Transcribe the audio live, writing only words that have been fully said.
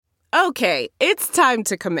Okay, it's time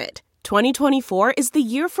to commit. 2024 is the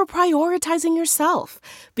year for prioritizing yourself.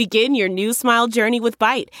 Begin your new smile journey with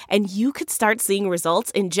Byte, and you could start seeing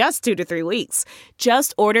results in just 2 to 3 weeks.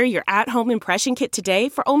 Just order your at-home impression kit today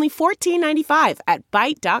for only $14.95 at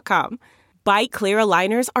Byte.com. Byte Clear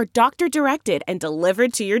aligners are doctor-directed and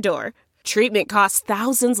delivered to your door. Treatment costs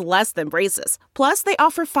thousands less than braces. Plus, they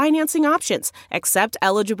offer financing options, accept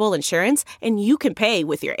eligible insurance, and you can pay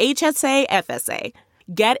with your HSA, FSA.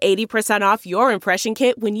 Get 80% off your impression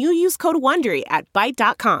kit when you use code WONDERY at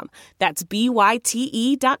Byte.com. That's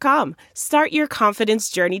BYTE.com. Start your confidence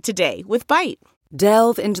journey today with Byte.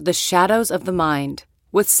 Delve into the shadows of the mind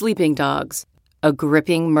with Sleeping Dogs, a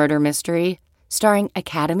gripping murder mystery starring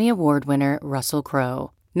Academy Award winner Russell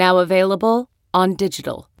Crowe. Now available on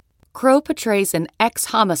digital. Crowe portrays an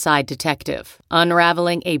ex-homicide detective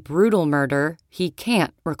unraveling a brutal murder he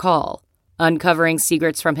can't recall. Uncovering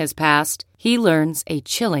secrets from his past, he learns a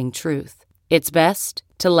chilling truth. It's best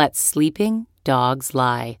to let sleeping dogs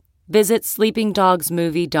lie. Visit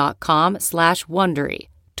sleepingdogsmovie.com/Wondery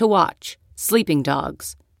to watch Sleeping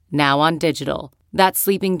Dogs, now on digital. That's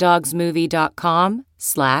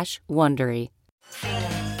sleepingdogsmovie.com/Wondery.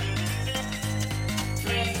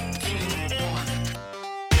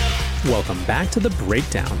 Welcome back to The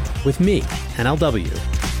Breakdown with me, NLW.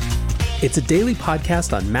 It's a daily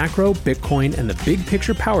podcast on macro, Bitcoin, and the big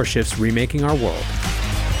picture power shifts remaking our world.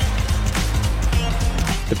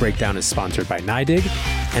 The Breakdown is sponsored by NYDIG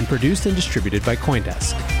and produced and distributed by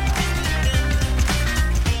CoinDesk.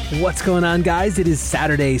 What's going on, guys? It is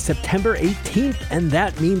Saturday, September 18th, and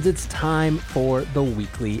that means it's time for the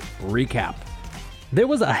weekly recap. There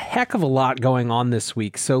was a heck of a lot going on this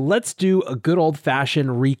week, so let's do a good old-fashioned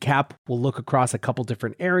recap. We'll look across a couple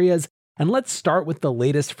different areas. And let's start with the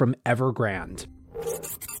latest from Evergrande.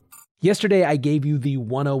 Yesterday, I gave you the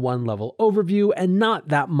 101 level overview, and not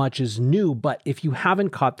that much is new, but if you haven't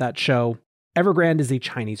caught that show, Evergrande is a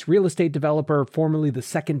Chinese real estate developer, formerly the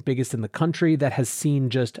second biggest in the country, that has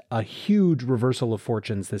seen just a huge reversal of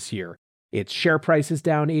fortunes this year. Its share price is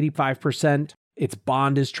down 85%, its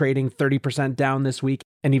bond is trading 30% down this week,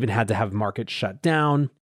 and even had to have markets shut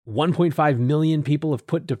down. 1.5 million people have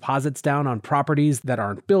put deposits down on properties that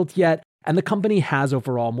aren't built yet, and the company has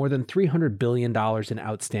overall more than $300 billion in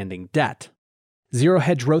outstanding debt. Zero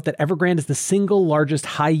Hedge wrote that Evergrande is the single largest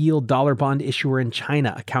high-yield dollar bond issuer in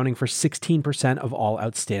China, accounting for 16% of all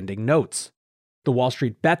outstanding notes. The Wall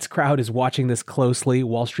Street Bets crowd is watching this closely.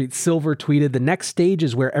 Wall Street Silver tweeted, "The next stage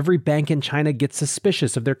is where every bank in China gets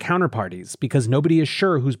suspicious of their counterparties because nobody is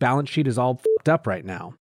sure whose balance sheet is all f***ed up right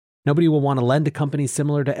now. Nobody will want to lend to companies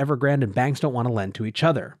similar to Evergrande, and banks don't want to lend to each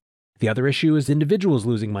other. The other issue is individuals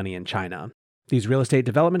losing money in China. These real estate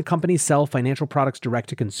development companies sell financial products direct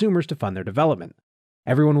to consumers to fund their development.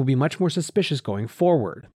 Everyone will be much more suspicious going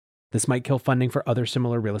forward. This might kill funding for other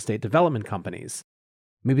similar real estate development companies."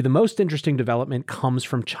 Maybe the most interesting development comes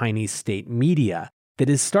from Chinese state media that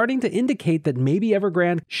is starting to indicate that maybe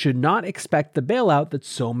Evergrande should not expect the bailout that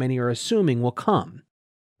so many are assuming will come.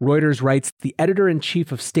 Reuters writes, the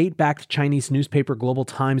editor-in-chief of state-backed Chinese newspaper Global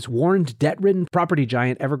Times warned debt-ridden property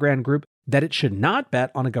giant Evergrande Group that it should not bet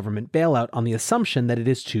on a government bailout on the assumption that it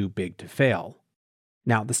is too big to fail.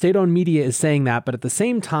 Now, the state-owned media is saying that, but at the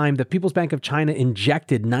same time, the People's Bank of China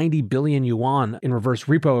injected 90 billion yuan in reverse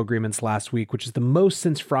repo agreements last week, which is the most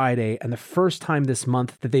since Friday and the first time this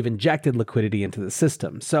month that they've injected liquidity into the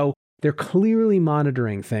system. So they're clearly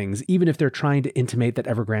monitoring things, even if they're trying to intimate that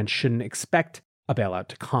Evergrande shouldn't expect a bailout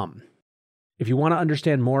to come. If you want to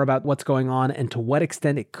understand more about what's going on and to what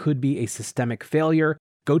extent it could be a systemic failure,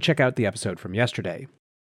 go check out the episode from yesterday.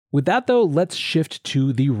 With that, though, let's shift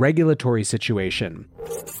to the regulatory situation.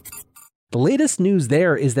 The latest news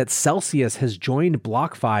there is that Celsius has joined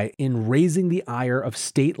BlockFi in raising the ire of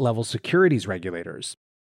state-level securities regulators.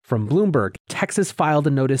 From Bloomberg, Texas filed a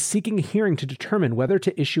notice seeking a hearing to determine whether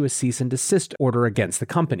to issue a cease and desist order against the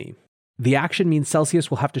company. The action means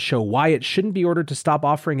Celsius will have to show why it shouldn't be ordered to stop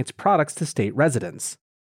offering its products to state residents.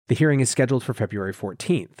 The hearing is scheduled for February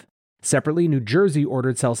 14th. Separately, New Jersey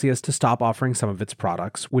ordered Celsius to stop offering some of its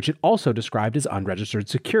products, which it also described as unregistered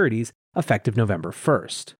securities, effective November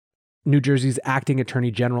 1st. New Jersey's acting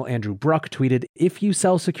Attorney General Andrew Bruck tweeted, "If you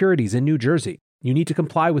sell securities in New Jersey, you need to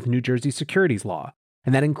comply with New Jersey securities law,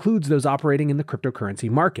 and that includes those operating in the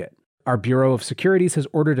cryptocurrency market. Our Bureau of Securities has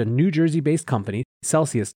ordered a New Jersey-based company,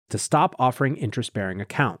 Celsius, to stop offering interest-bearing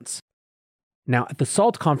accounts." Now, at the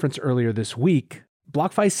SALT conference earlier this week,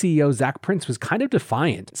 BlockFi CEO Zach Prince was kind of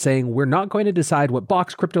defiant, saying, "We're not going to decide what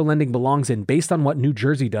box crypto lending belongs in based on what New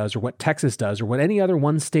Jersey does or what Texas does or what any other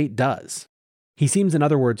one state does." He seems, in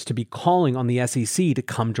other words, to be calling on the SEC to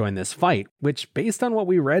come join this fight, which, based on what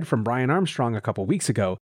we read from Brian Armstrong a couple weeks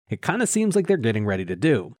ago, it kind of seems like they're getting ready to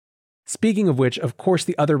do. Speaking of which, of course,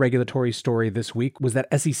 the other regulatory story this week was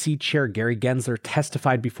that SEC Chair Gary Gensler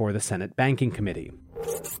testified before the Senate Banking Committee.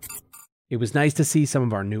 It was nice to see some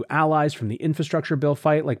of our new allies from the infrastructure bill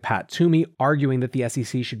fight, like Pat Toomey, arguing that the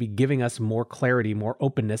SEC should be giving us more clarity, more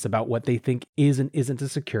openness about what they think is and isn't a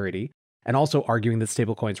security, and also arguing that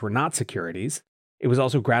stablecoins were not securities. It was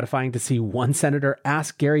also gratifying to see one senator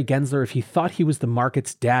ask Gary Gensler if he thought he was the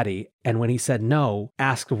market's daddy, and when he said no,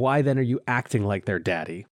 asked why then are you acting like their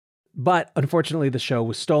daddy? But unfortunately, the show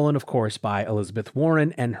was stolen, of course, by Elizabeth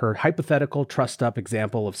Warren and her hypothetical trussed-up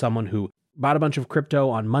example of someone who bought a bunch of crypto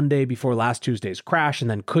on Monday before last Tuesday's crash and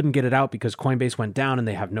then couldn't get it out because Coinbase went down and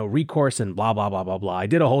they have no recourse and blah, blah, blah, blah, blah. I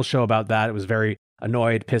did a whole show about that. It was very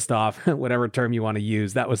annoyed, pissed off, whatever term you want to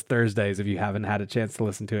use. That was Thursdays if you haven't had a chance to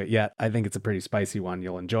listen to it yet. I think it's a pretty spicy one.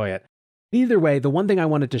 You'll enjoy it. Either way, the one thing I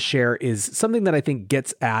wanted to share is something that I think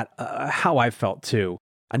gets at how I felt too.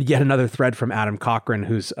 And yet another thread from Adam Cochran,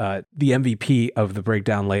 who's the MVP of the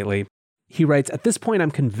breakdown lately. He writes, "At this point, I'm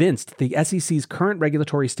convinced the SEC's current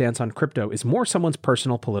regulatory stance on crypto is more someone's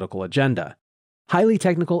personal political agenda. Highly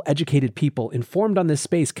technical, educated people informed on this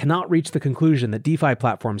space cannot reach the conclusion that DeFi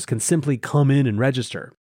platforms can simply come in and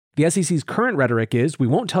register. The SEC's current rhetoric is, we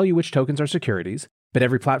won't tell you which tokens are securities, but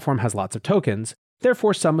every platform has lots of tokens,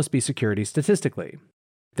 therefore some must be securities statistically.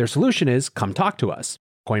 Their solution is, come talk to us.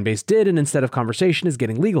 Coinbase did, and instead of conversation is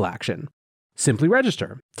getting legal action. Simply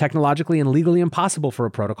register. Technologically and legally impossible for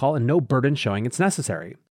a protocol and no burden showing it's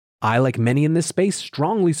necessary. I, like many in this space,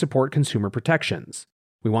 strongly support consumer protections.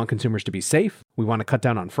 We want consumers to be safe. We want to cut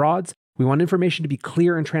down on frauds. We want information to be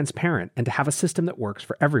clear and transparent and to have a system that works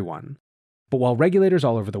for everyone. But while regulators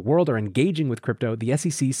all over the world are engaging with crypto, the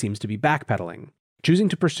SEC seems to be backpedaling, choosing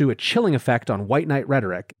to pursue a chilling effect on white knight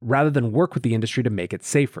rhetoric rather than work with the industry to make it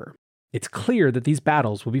safer. It's clear that these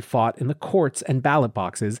battles will be fought in the courts and ballot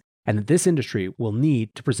boxes, and that this industry will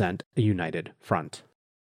need to present a united front."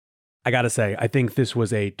 I gotta say, I think this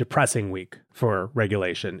was a depressing week for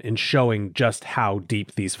regulation in showing just how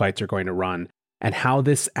deep these fights are going to run and how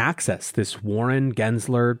this access, this Warren,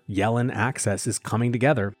 Gensler, Yellen access is coming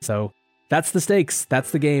together. So that's the stakes,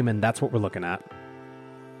 that's the game, and that's what we're looking at.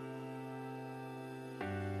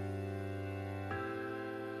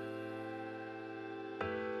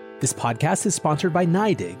 This podcast is sponsored by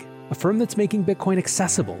NYDIG, a firm that's making Bitcoin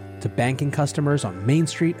accessible to banking customers on Main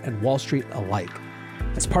Street and Wall Street alike,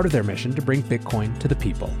 as part of their mission to bring Bitcoin to the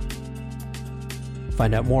people.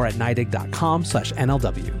 Find out more at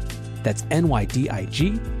NYDIG.com/NLW. That's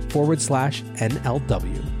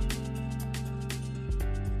NYDIG/NLW.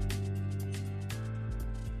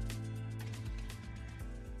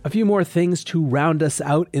 A few more things to round us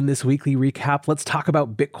out in this weekly recap. Let's talk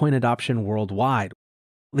about Bitcoin adoption worldwide.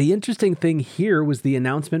 The interesting thing here was the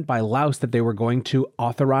announcement by Laos that they were going to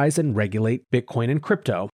authorize and regulate Bitcoin and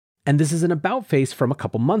crypto. And this is an about-face from a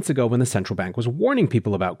couple months ago when the central bank was warning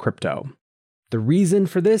people about crypto. The reason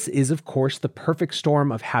for this is, of course, the perfect storm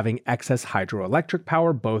of having excess hydroelectric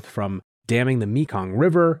power, both from damming the Mekong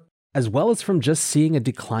River, as well as from just seeing a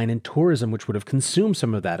decline in tourism, which would have consumed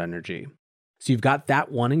some of that energy. So you've got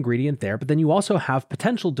that one ingredient there, but then you also have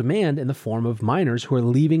potential demand in the form of miners who are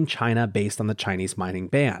leaving China based on the Chinese mining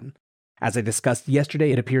ban. As I discussed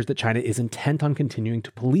yesterday, it appears that China is intent on continuing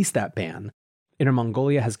to police that ban. Inner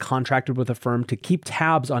Mongolia has contracted with a firm to keep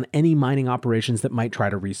tabs on any mining operations that might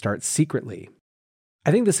try to restart secretly.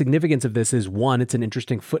 I think the significance of this is, one, it's an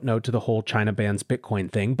interesting footnote to the whole China bans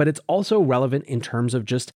Bitcoin thing, but it's also relevant in terms of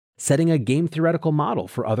just setting a game theoretical model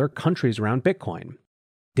for other countries around Bitcoin.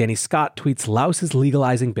 Danny Scott tweets, Laos is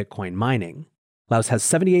legalizing Bitcoin mining. Laos has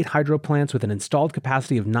 78 hydro plants with an installed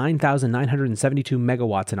capacity of 9,972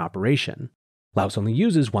 megawatts in operation. Laos only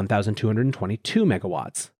uses 1,222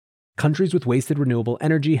 megawatts. Countries with wasted renewable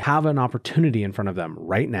energy have an opportunity in front of them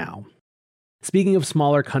right now. Speaking of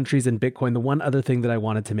smaller countries and Bitcoin, the one other thing that I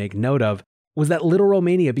wanted to make note of was that Little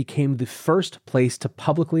Romania became the first place to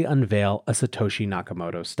publicly unveil a Satoshi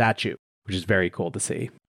Nakamoto statue, which is very cool to see.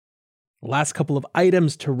 Last couple of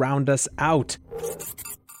items to round us out.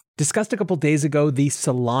 Discussed a couple days ago the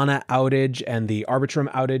Solana outage and the Arbitrum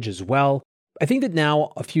outage as well. I think that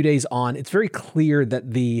now, a few days on, it's very clear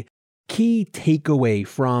that the key takeaway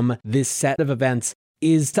from this set of events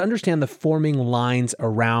is to understand the forming lines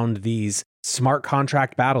around these smart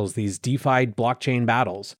contract battles, these DeFi blockchain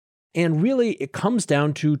battles. And really, it comes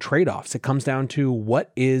down to trade-offs. It comes down to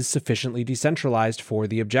what is sufficiently decentralized for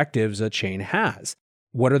the objectives a chain has.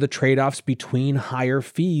 What are the trade-offs between higher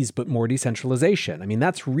fees but more decentralization? I mean,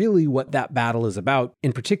 that's really what that battle is about,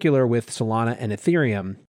 in particular with Solana and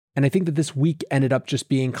Ethereum. And I think that this week ended up just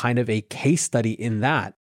being kind of a case study in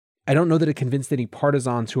that. I don't know that it convinced any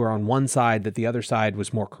partisans who are on one side that the other side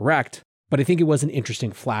was more correct, but I think it was an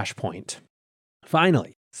interesting flashpoint.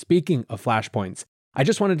 Finally, speaking of flashpoints, I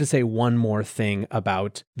just wanted to say one more thing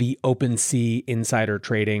about the OpenSea insider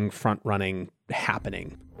trading front-running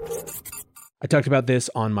happening. I talked about this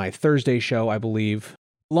on my Thursday show, I believe.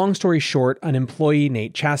 Long story short, an employee,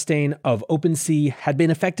 Nate Chastain of OpenSea, had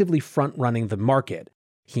been effectively front-running the market.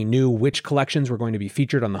 He knew which collections were going to be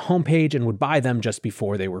featured on the homepage and would buy them just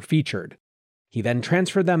before they were featured. He then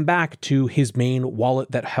transferred them back to his main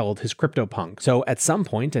wallet that held his CryptoPunk. So at some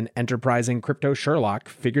point, an enterprising crypto Sherlock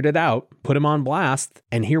figured it out, put him on blast,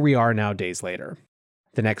 and here we are now days later.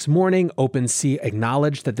 The next morning, OpenSea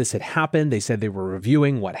acknowledged that this had happened. They said they were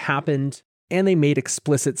reviewing what happened, and they made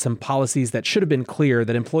explicit some policies that should have been clear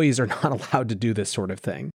that employees are not allowed to do this sort of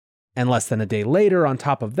thing. And less than a day later, on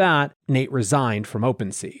top of that, Nate resigned from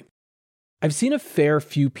OpenSea. I've seen a fair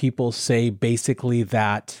few people say basically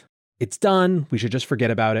that it's done, we should just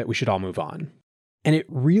forget about it, we should all move on. And it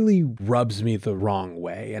really rubs me the wrong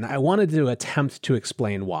way, and I wanted to attempt to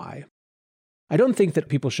explain why. I don't think that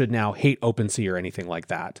people should now hate OpenSea or anything like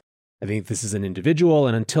that. I think this is an individual,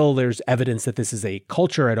 and until there's evidence that this is a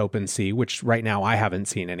culture at OpenSea, which right now I haven't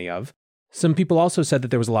seen any of. Some people also said that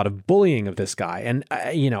there was a lot of bullying of this guy, and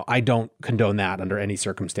I don't condone that under any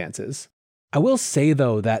circumstances. I will say,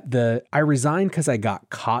 though, that the I resigned because I got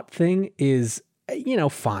caught thing is,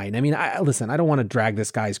 fine. I mean, listen, I don't want to drag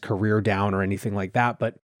this guy's career down or anything like that,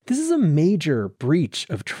 but this is a major breach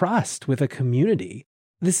of trust with a community.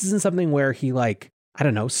 This isn't something where he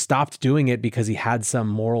stopped doing it because he had some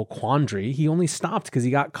moral quandary. He only stopped because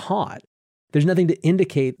he got caught. There's nothing to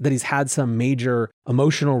indicate that he's had some major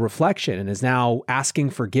emotional reflection and is now asking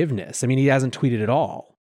forgiveness. I mean, he hasn't tweeted at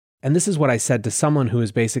all. And this is what I said to someone who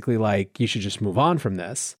is basically like, you should just move on from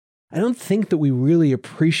this. I don't think that we really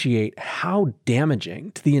appreciate how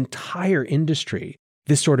damaging to the entire industry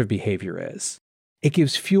this sort of behavior is. It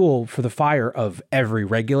gives fuel for the fire of every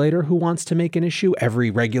regulator who wants to make an issue,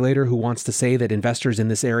 every regulator who wants to say that investors in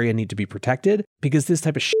this area need to be protected, because this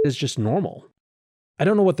type of shit is just normal. I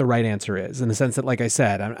don't know what the right answer is, in the sense that, like I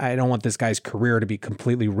said, I don't want this guy's career to be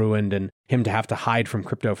completely ruined and him to have to hide from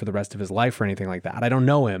crypto for the rest of his life or anything like that. I don't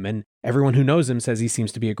know him, and everyone who knows him says he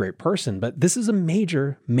seems to be a great person, but this is a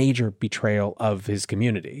major, major betrayal of his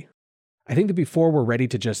community. I think that before we're ready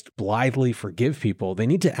to just blithely forgive people, they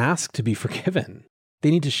need to ask to be forgiven. They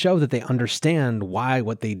need to show that they understand why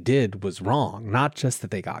what they did was wrong, not just that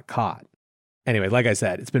they got caught. Anyway, like I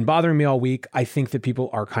said, it's been bothering me all week. I think that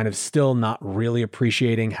people are kind of still not really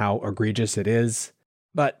appreciating how egregious it is,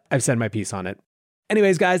 but I've said my piece on it.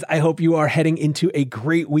 Anyways, guys, I hope you are heading into a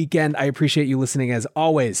great weekend. I appreciate you listening as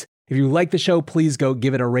always. If you like the show, please go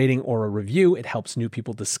give it a rating or a review. It helps new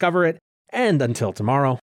people discover it. And until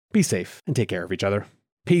tomorrow, be safe and take care of each other.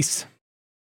 Peace.